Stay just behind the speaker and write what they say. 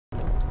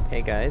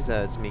Hey guys,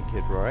 it's me,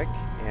 Kid Rorek,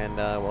 and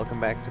welcome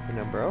back to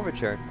Penumbra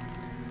Overture.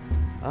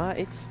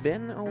 It's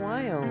been a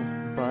while,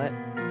 but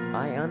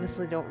I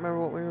honestly don't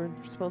remember what we were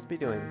supposed to be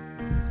doing.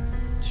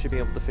 Should be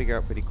able to figure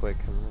out pretty quick.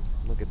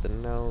 Look at the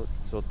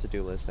notes, well,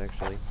 to-do list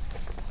actually.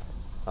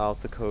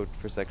 The code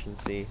for section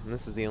C, and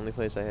this is the only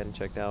place I hadn't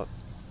checked out.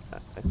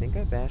 I think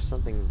I bashed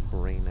something's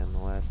brain in the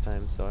last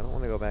time, so I don't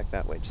want to go back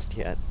that way just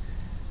yet.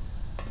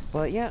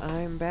 But yeah,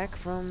 I'm back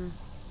from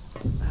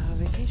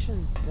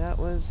vacation. That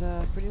was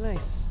pretty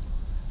nice.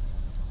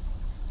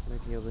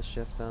 Might be able to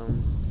shift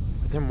them,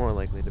 but they're more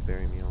likely to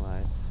bury me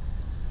alive.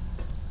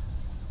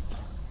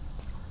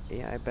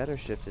 Yeah, I better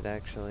shift it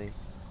actually.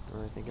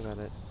 When I think about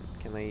it,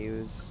 can I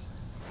use?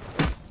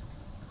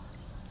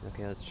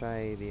 Okay, let's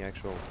try the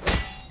actual.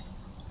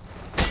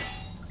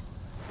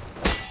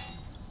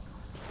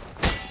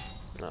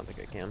 I don't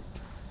think I can.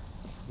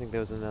 I think there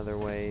was another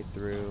way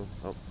through.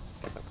 Oh,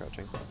 I'm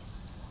crouching.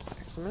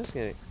 Okay, so I'm just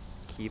gonna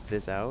keep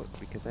this out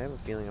because I have a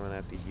feeling I'm gonna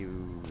have to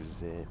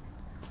use it.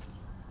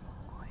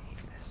 Oh, I hate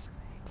this.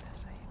 I hate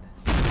this. I hate this.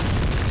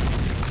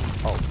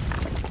 Oh.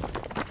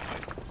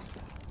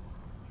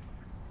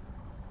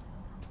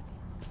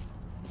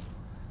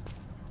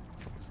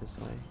 What's this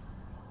way?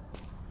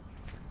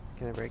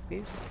 Can I break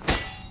these?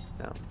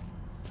 No.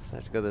 So I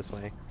have to go this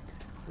way.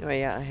 Anyway,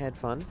 yeah, I had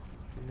fun.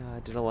 I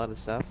did a lot of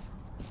stuff.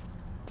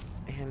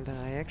 And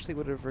I actually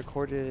would have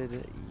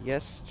recorded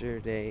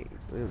yesternight.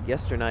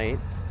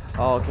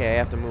 Oh, okay, I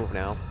have to move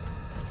now.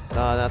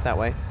 Not that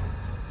way.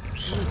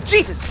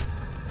 Jesus!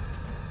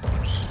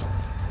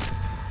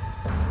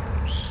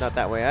 Not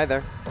that way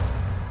either.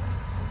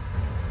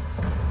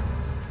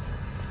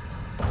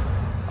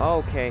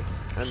 Okay,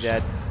 I'm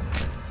dead.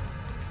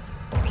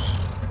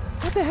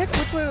 What the heck?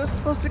 Which way was I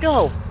supposed to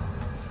go?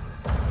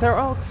 They're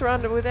all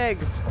surrounded with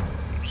eggs.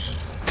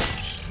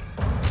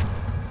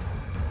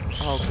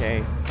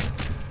 Okay.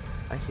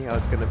 I see how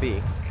it's gonna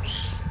be.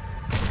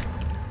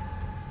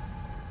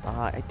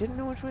 I didn't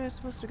know which way I was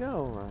supposed to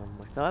go.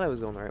 I thought I was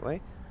going the right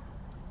way.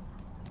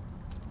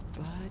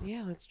 But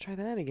yeah, let's try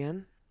that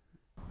again.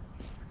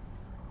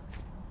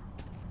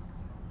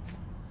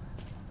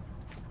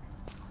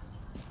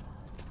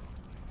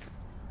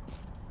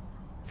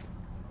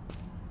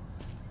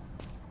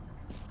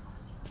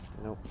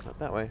 Nope, not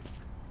that way.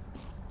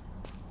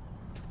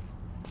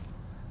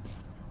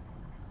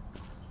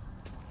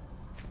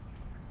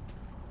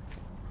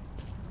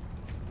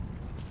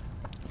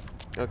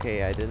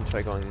 Okay, I didn't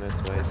try going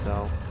this way,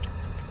 so...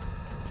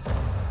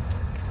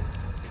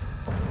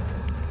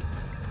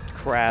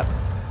 Crap.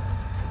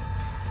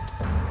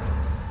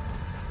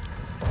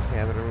 Okay,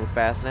 I'm gonna move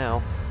fast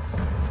now.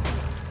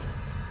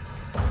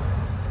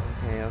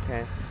 Okay,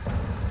 okay.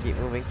 Keep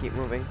moving, keep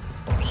moving.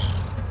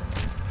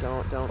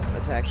 Don't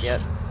attack yet.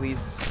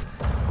 Please.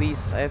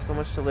 Please, I have so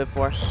much to live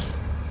for.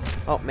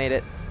 Oh, made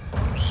it.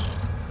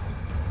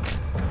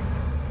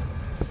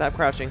 Stop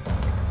crouching.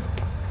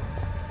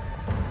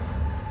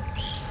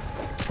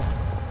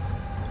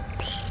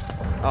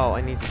 Oh,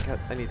 I need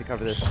to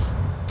cover this.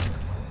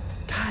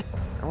 God.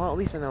 Well, at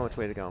least I know which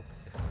way to go.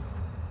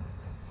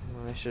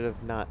 Well, I should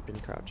have not been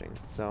crouching.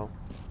 So,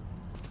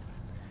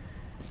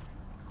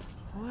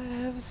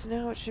 whatevs.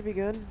 Now it should be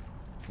good.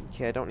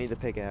 Okay, I don't need the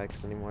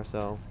pickaxe anymore,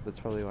 so that's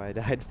probably why I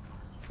died.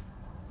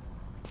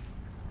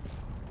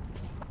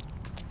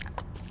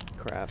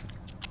 Crap.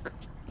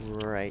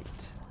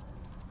 Right.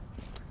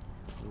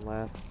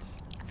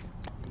 Left.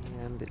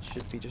 And it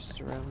should be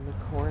just around the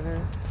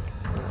corner.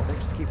 I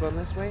just keep going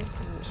this way.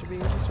 It should be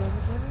just around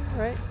the corner,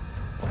 right?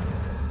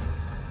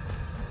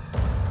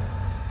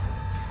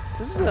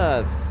 This is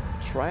a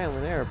trial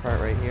and error part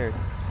right here.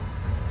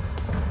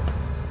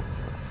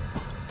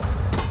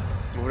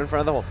 Move it in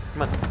front of the hole.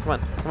 Come on, come on,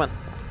 come on.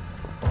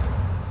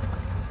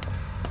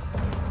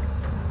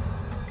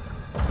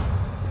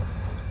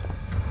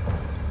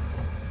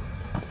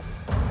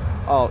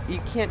 Oh, you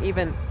can't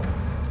even...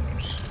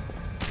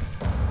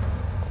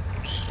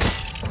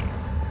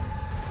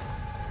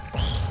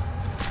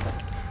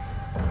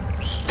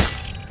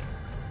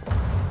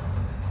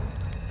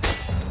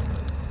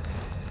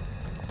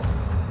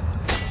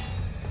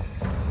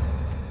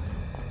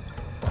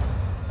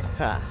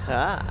 Ha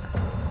ha!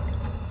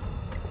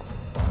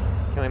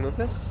 Can I move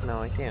this?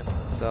 No, I can't.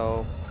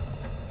 So...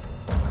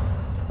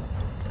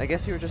 I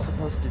guess you were just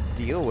supposed to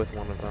deal with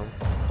one of them.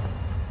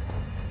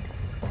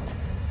 I'm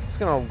just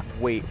gonna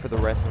wait for the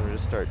rest of them to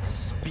just start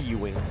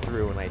spewing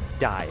through and I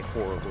die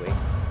horribly.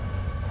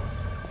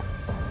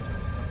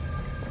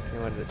 Okay,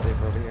 what did it say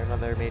for over here?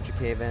 Another major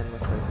cave-in.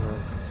 Looks like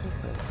a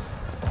surface.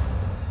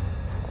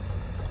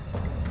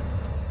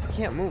 I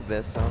can't move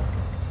this, so...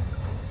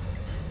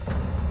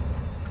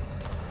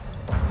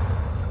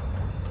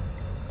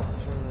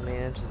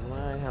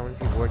 How many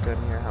people worked out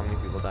in here? How many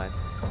people died?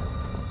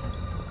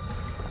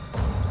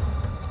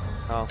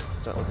 Oh,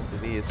 start looking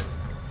through these.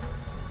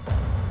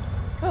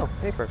 Oh,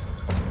 paper.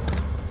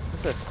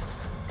 What's this?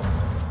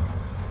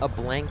 A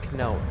blank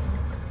note.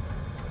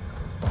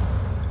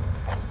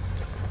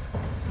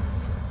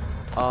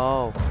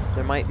 Oh,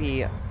 there might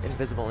be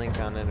invisible ink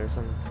on it or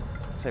some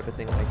type of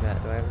thing like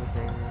that. Do I have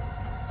anything?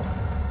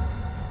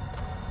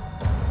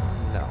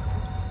 No.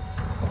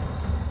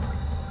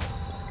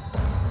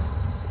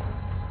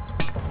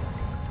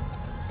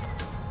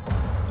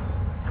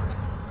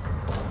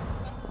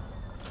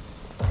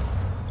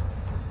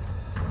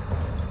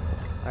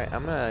 Alright,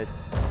 I'm gonna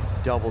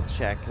double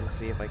check and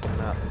see if I can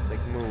not,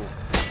 like, move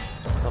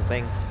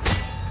something.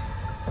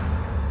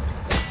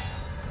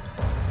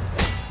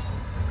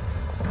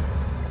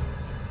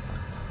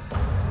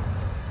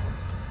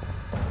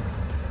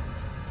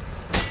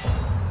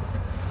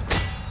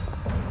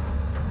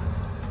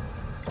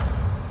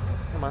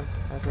 Come on.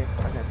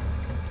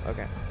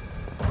 Okay.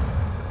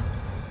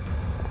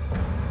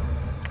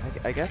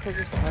 I guess I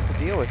just have to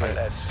deal with it.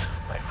 Unless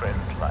my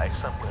friends lie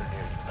somewhere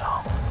near you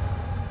now.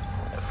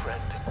 A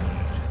friend in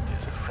need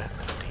is a friend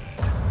indeed.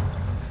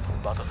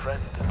 But a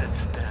friend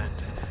that's dead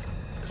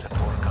is a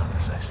poor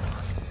conversation.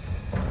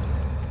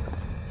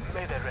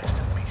 May they rest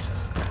in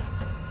pieces,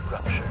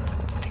 ruptured,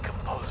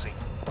 decomposing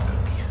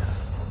pieces.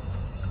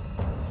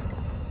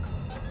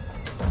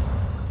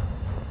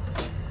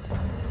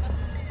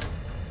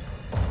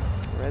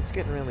 Red's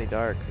getting really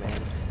dark,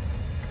 man.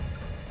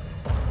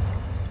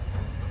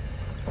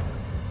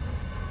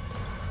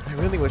 I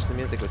really wish the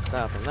music would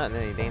stop. I'm not in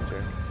any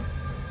danger.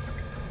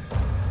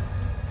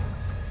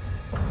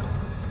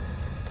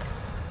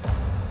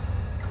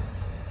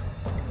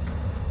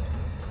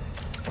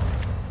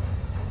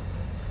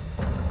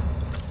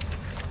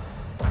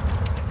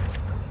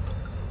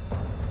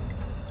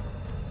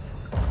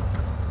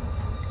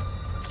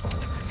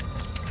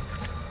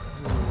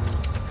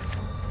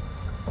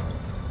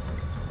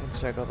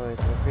 Check all the way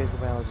to the crazy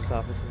biologist's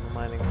office in the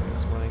mining room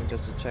this morning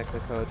just to check the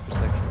code for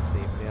section C.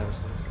 But yeah, there's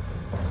something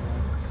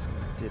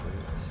he didn't.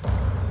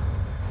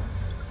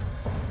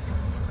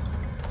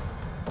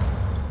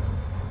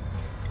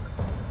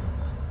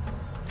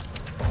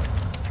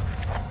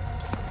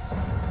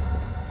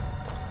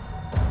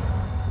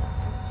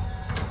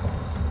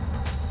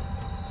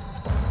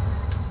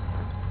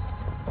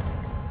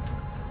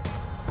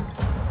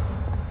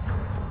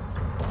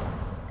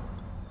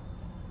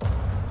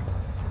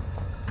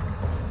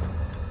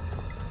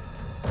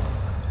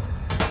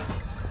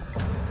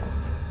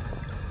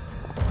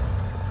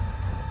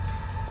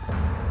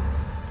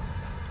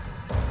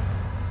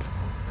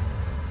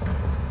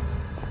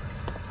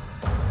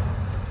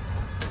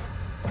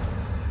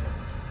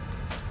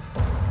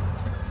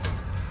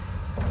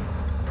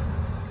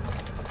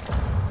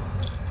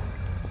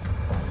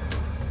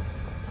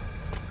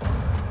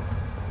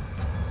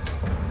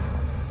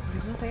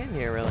 Nothing in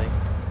here, really.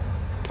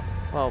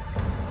 Well,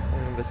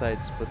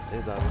 besides what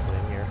is obviously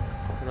in here.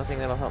 Nothing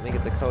that'll help me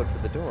get the code for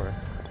the door.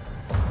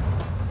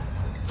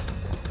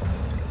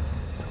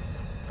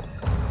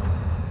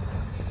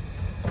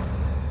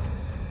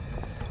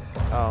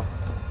 Oh.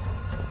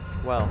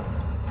 Well.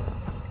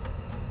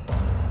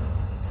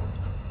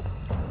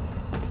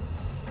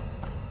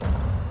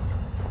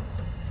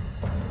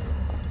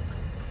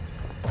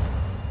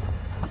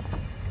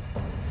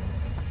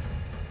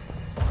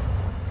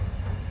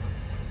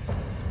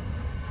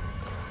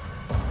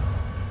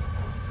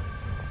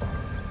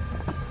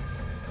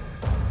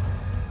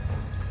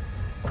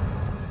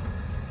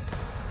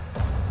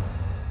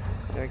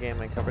 Game,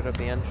 I covered up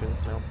the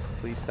entrance. No,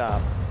 please stop.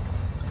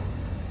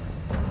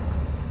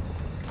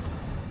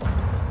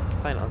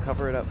 Fine, I'll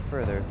cover it up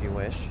further if you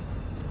wish.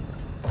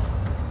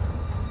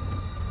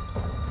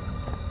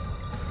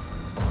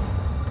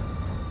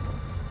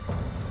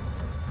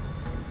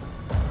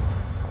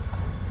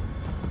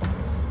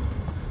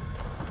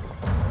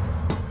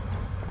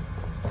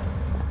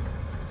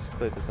 Just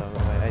clear this out of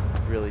the way.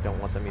 I really don't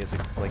want the music,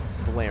 like,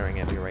 blaring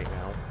at me right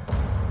now.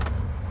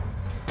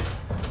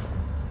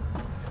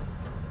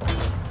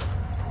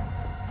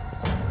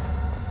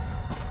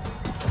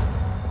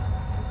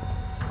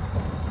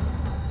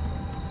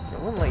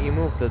 Let you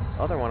move the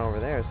other one over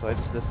there, so I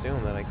just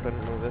assumed that I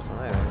couldn't move this one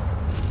either.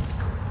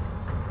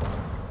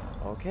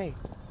 Okay.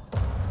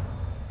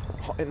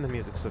 Oh, and the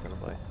music's still gonna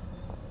play.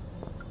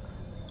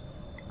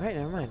 Alright,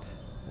 never mind.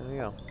 There we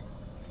go.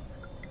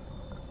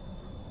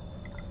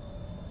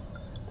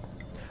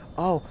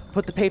 Oh,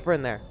 put the paper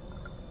in there.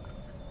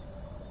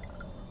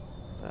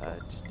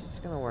 It's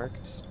gonna work.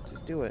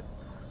 Just do it.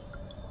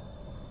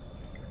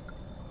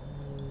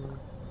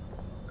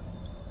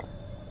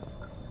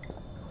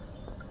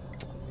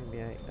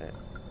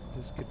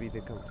 This could be the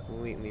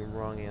completely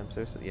wrong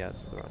answer, so yeah,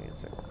 it's the wrong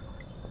answer.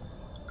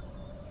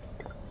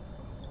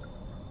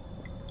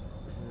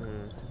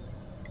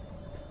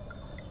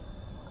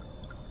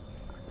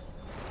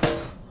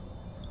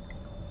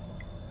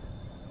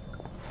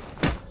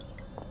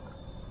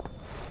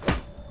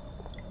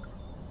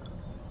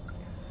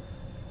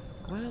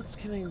 What else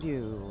can I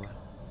do?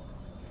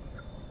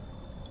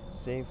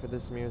 Save for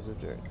the smears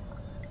of dirt.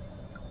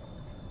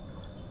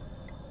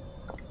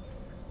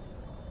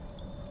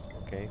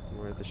 Okay,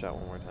 worth the shot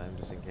one more time,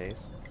 just in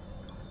case.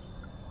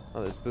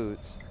 Oh, there's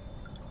boots.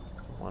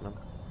 I want them.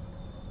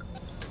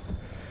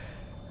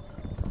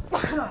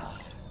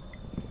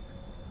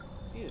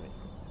 Excuse me.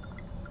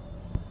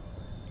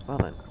 Well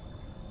then.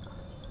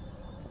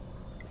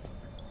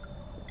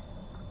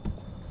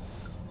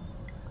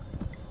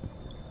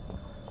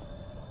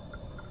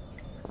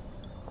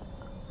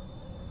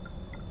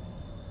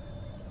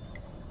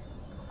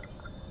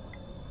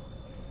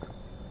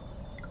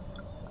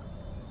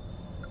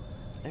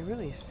 I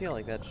really feel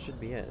like that should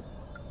be it.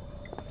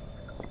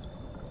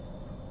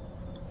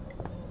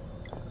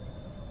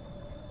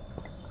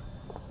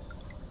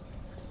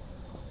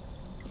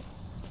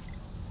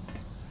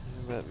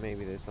 But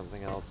maybe there's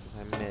something else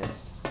I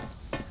missed.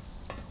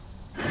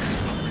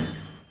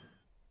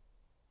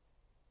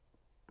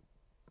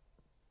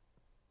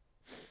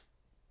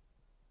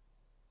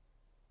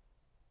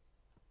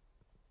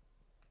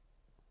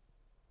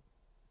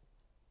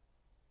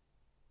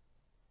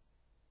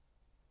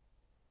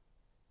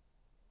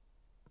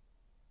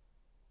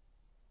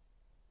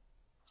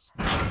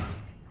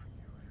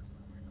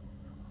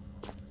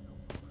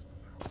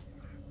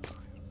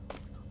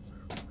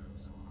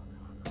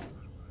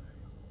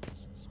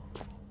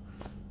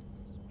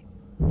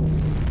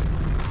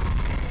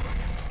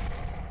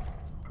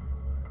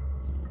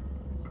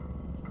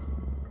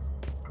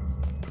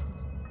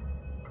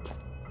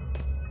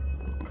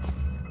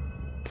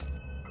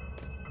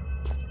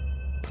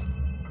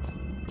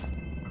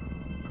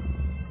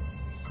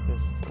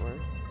 This for?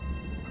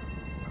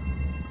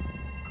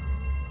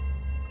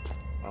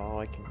 Oh,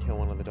 I can kill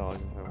one of the dogs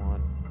if I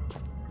want.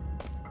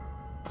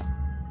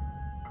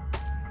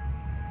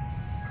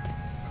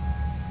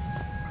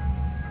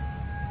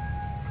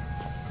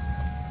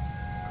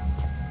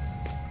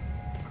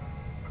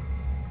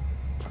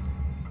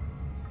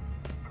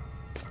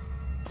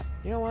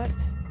 You know what?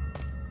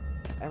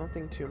 I don't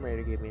think Tomb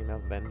Raider gave me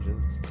enough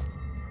vengeance.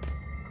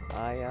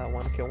 I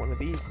want to kill one of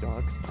these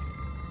dogs.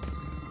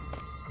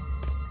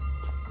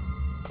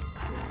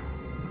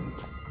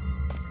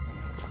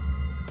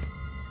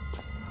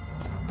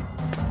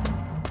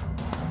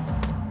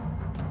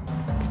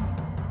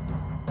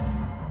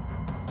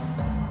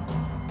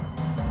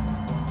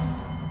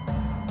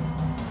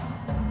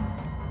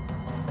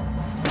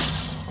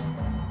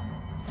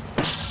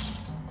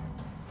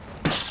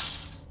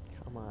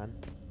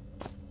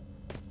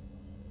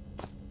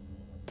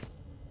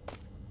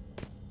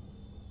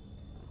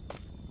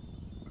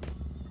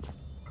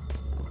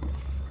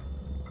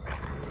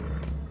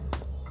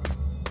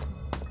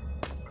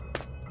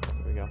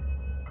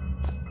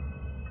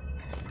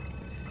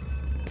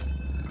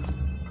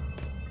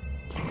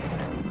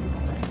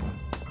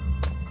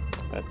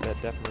 That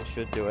definitely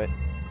should do it.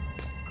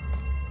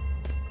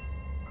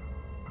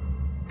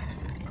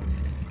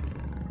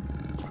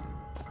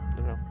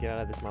 No, get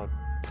out of this mode.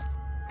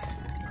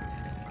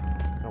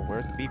 Oh,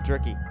 where's the beef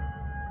jerky?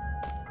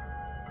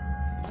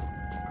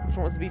 Which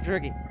one was the beef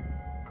jerky?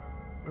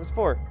 What was it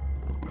for?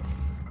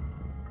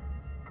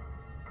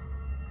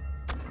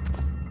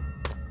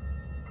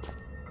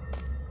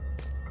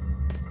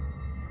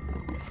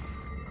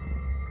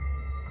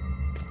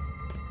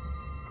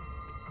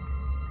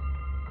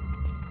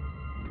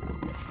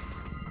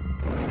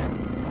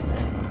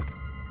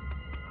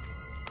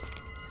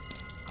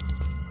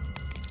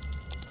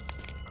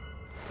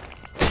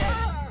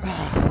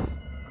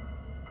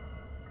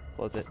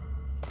 Close it.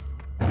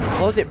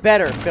 Close it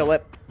better,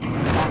 Philip.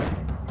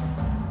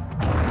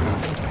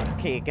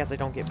 Okay, I guess I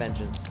don't get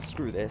vengeance.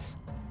 Screw this.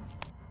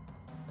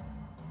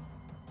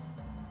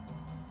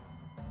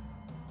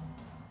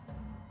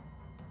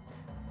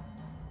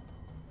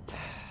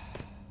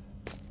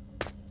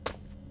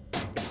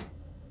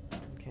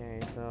 Okay,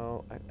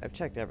 so I've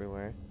checked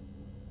everywhere.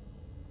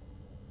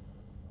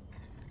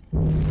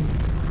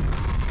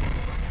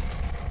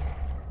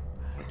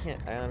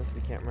 I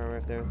honestly can't remember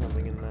if there was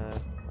something in the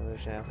other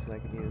shafts that I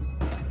could use.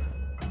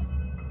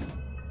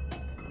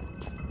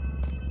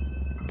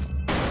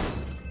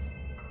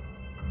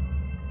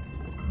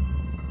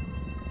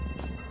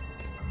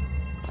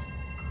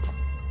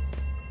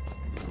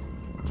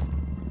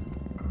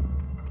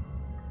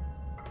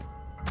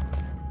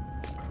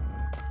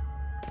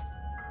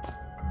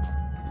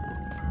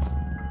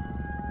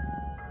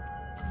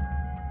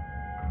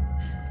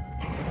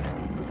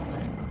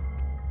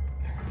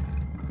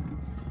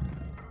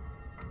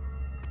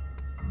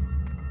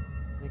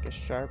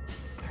 Sharp.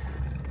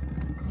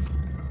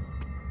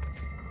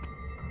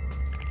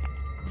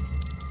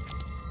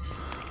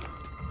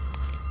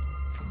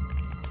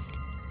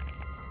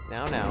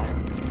 Now.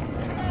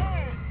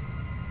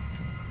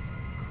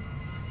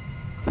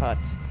 Tut.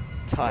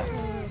 Tut.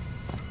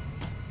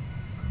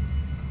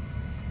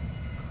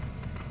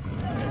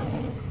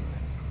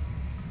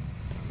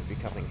 You're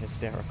becoming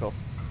hysterical.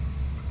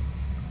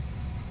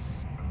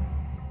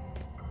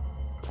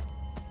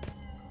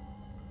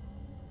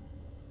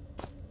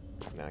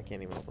 No, I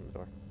can't even open the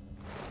door.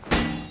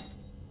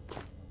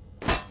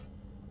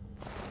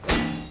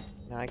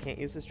 Now I can't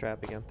use this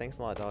trap again. Thanks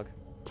a lot, dog.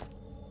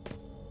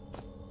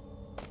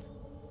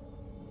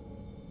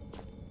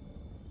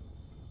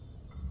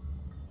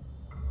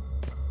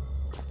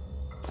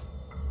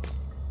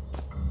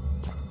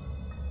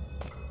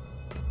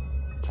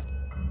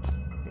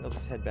 I think I'll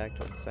just head back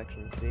towards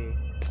section C.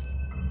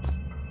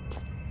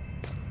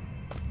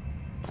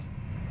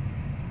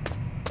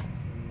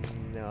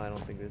 No, I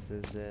don't think this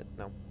is it.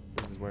 No.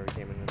 This is where we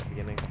came in at the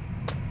beginning.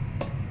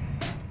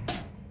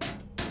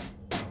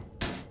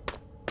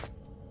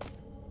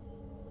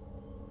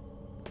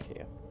 Okay,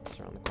 yeah, just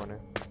around the corner.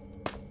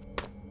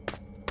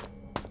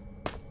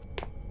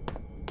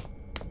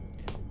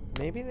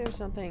 Maybe there's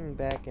something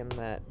back in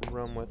that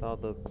room with all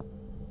the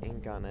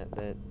ink on it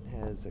that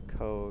has a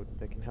code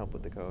that can help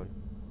with the code.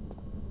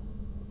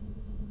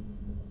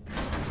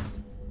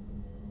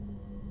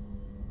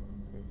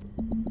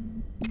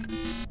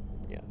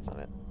 Yeah, that's not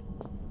it.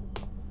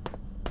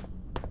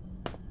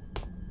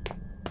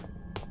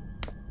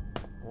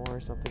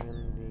 Or something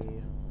in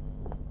the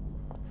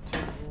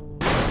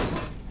tools.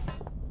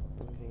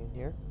 Anything in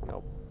here?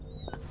 Nope.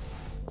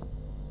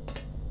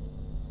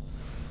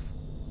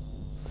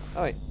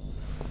 Oh wait.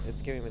 It's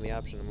giving me the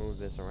option to move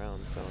this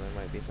around, so there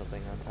might be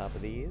something on top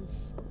of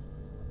these.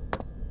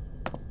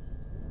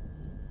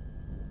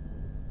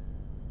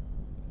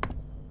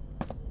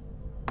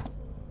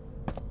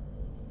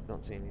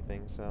 Don't see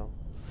anything, so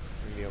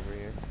maybe over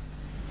here.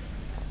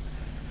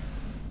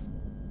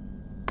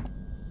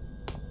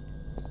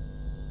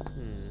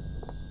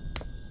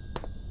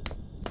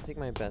 I think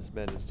my best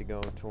bet is to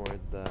go toward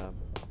the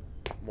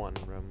one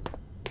room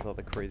with all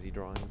the crazy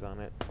drawings on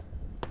it.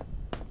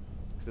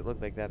 Because it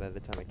looked like that had a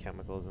ton of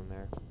chemicals in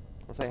there.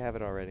 Unless I have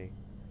it already.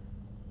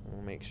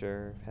 We'll make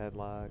sure.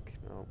 Headlock.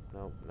 Nope,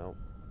 nope, nope.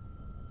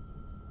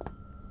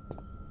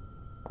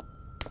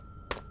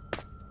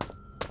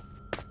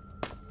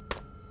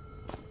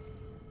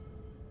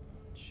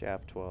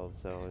 Shaft 12,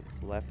 so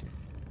it's left.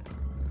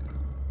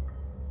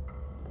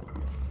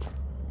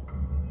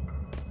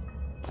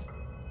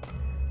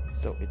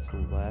 So it's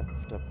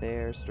left up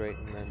there, straight,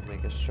 and then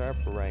make a sharp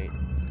right.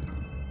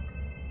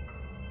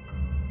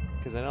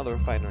 Because I know the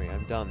refinery,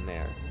 I'm done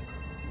there.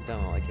 I've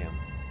done all I can.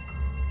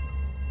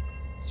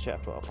 It's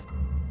shaft 12.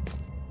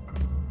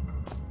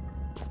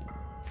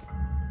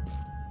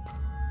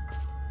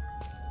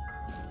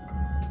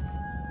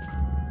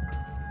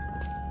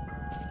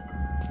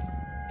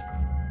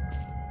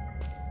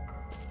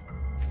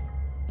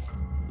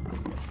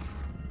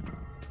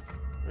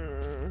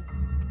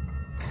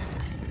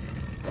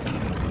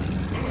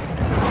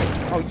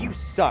 Oh, you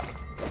suck!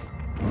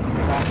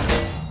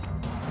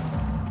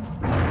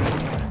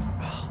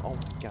 Oh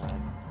my god.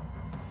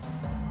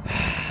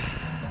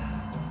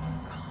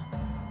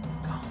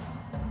 Calm.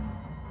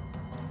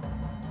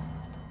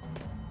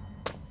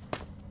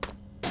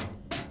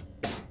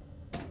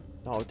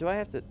 Oh, do I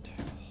have to...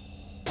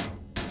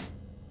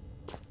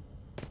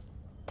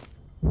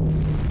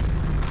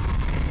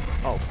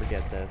 Oh,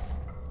 forget this.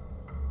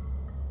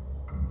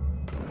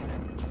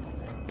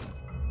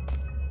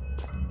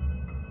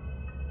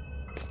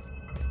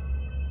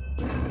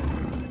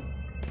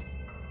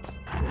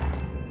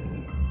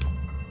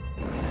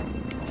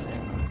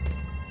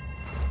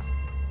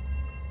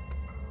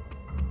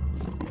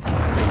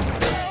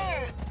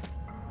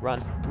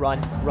 Run,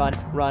 run, run,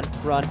 run,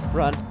 run,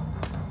 run.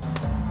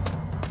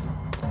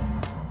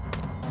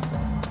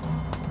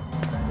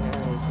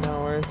 There is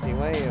no earthly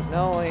way of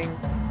knowing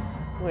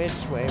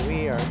which way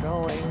we are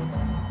going.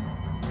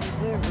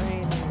 Is it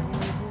raining?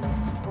 Is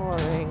it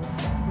pouring?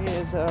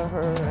 Is a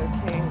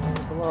hurricane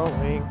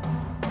blowing?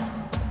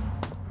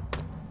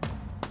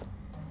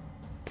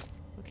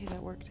 Okay,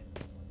 that worked.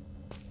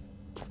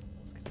 I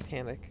was gonna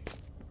panic.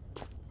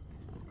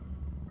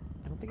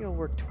 I don't think it'll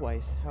work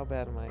twice. How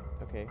bad am I?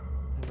 Okay.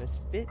 I'm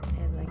as fit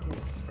as I can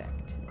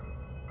expect.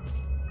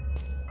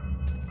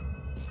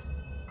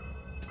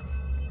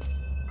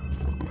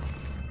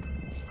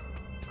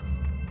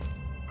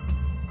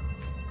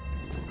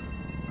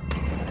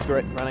 Screw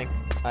it, running.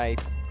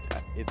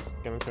 It's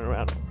gonna turn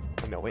around.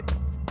 I know it.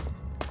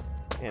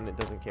 And it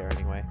doesn't care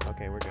anyway.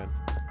 Okay, we're good.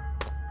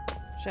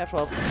 Shaft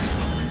 12.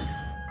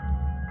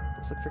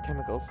 Let's look for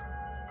chemicals.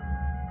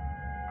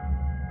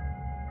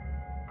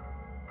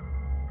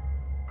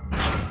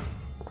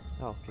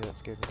 Oh, okay, that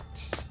scared me.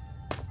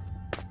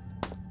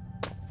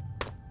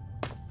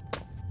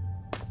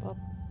 Pop,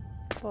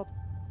 pop,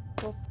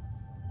 pop.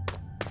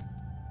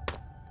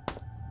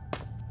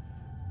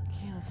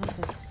 Okay, let's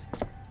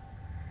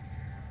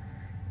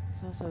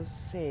also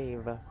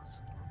save.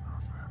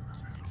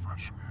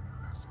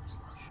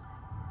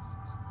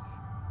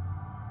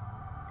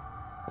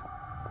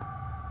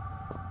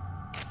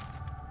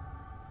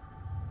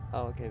 Oh,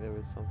 okay, there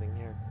was something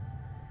here.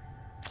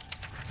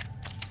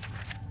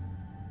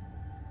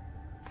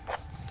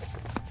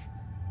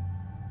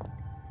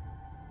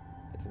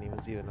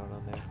 See the note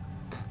on there.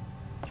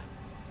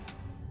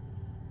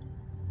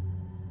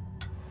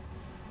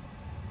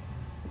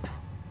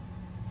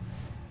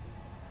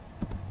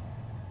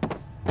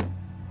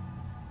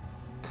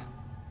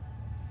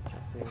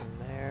 Nothing in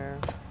there.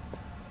 Let's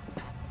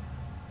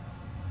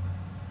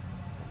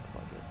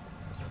unplug it.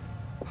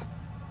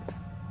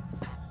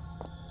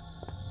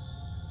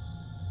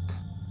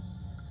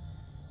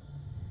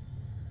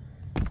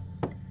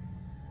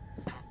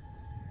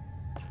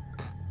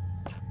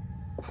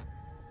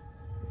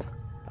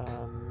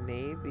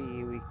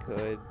 Maybe we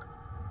could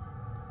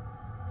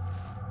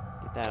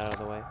get that out of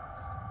the way.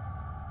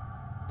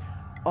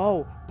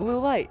 Oh, blue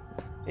light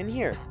in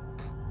here.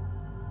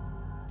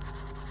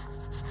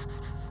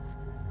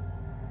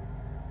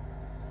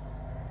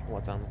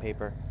 What's on the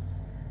paper?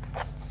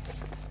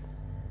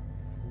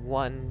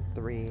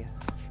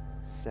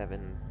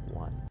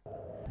 1371.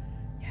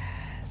 Yes.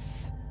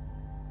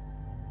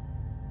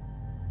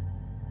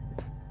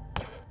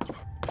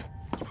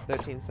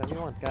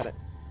 1371. Got it.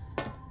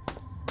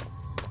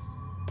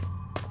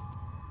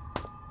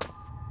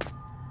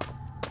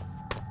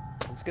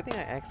 It's a good thing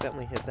I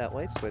accidentally hit that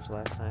light switch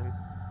last time.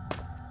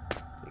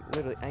 Like,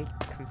 literally, I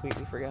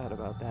completely forgot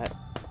about that.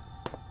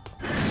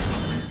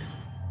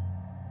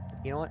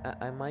 You know what?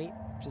 I might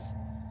just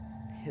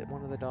hit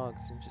one of the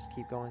dogs and just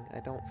keep going. I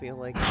don't feel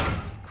like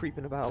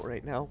creeping about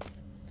right now.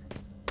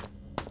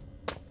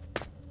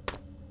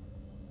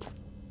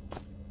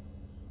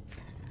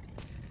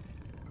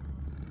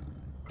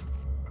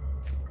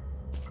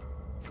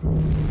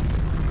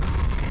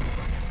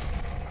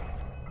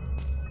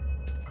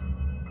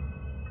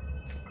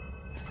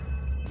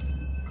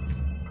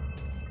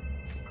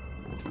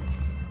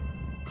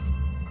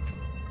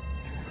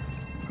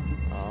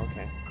 Oh,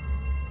 okay.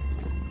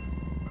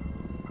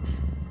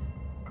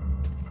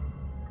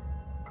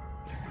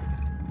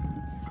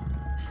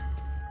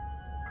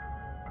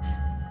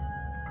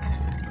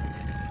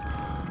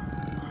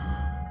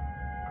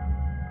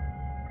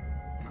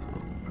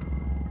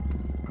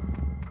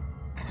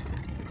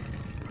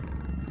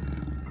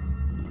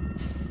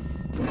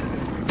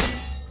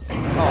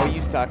 Oh,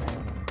 you suck.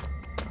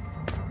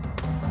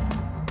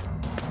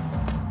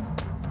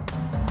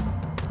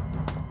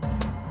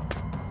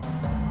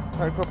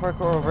 Hardcore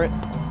parkour over it.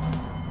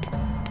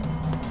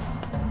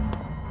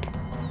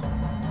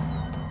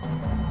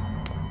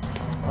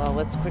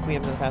 Let's quickly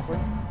enter the password.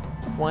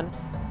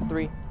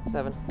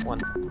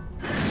 1371.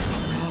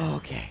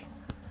 Okay.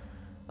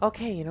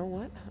 Okay, you know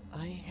what?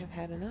 I have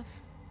had enough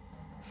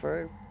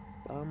for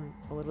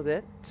a little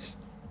bit.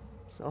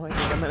 So I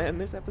think I'm gonna end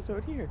this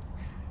episode here.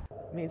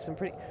 Made some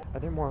pretty.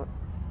 Are there more?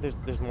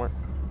 There's more.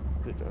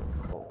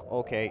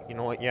 Okay, you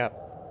know what? Yeah.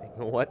 You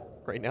know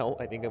what? Right now,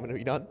 I think I'm gonna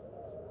be done.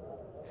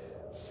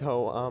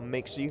 So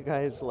make sure you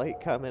guys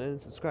like, comment,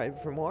 and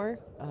subscribe for more.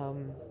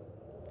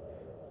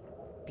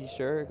 Be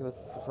sure, if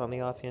on the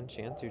offhand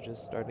chance you're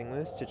just starting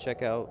this, to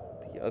check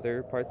out the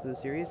other parts of the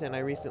series. And I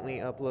recently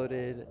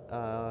uploaded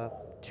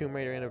Tomb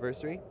Raider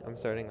Anniversary. I'm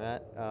starting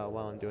that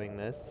while I'm doing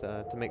this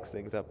to mix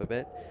things up a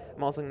bit.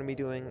 I'm also going to be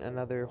doing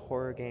another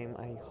horror game.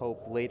 I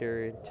hope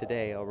later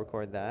today I'll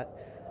record that.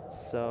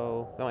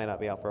 So, that might not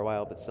be out for a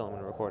while, but still I'm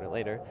going to record it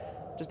later.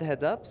 Just a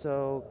heads up,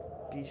 so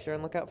be sure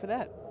and look out for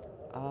that.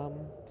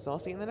 So I'll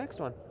see you in the next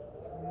one.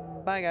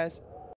 Bye, guys.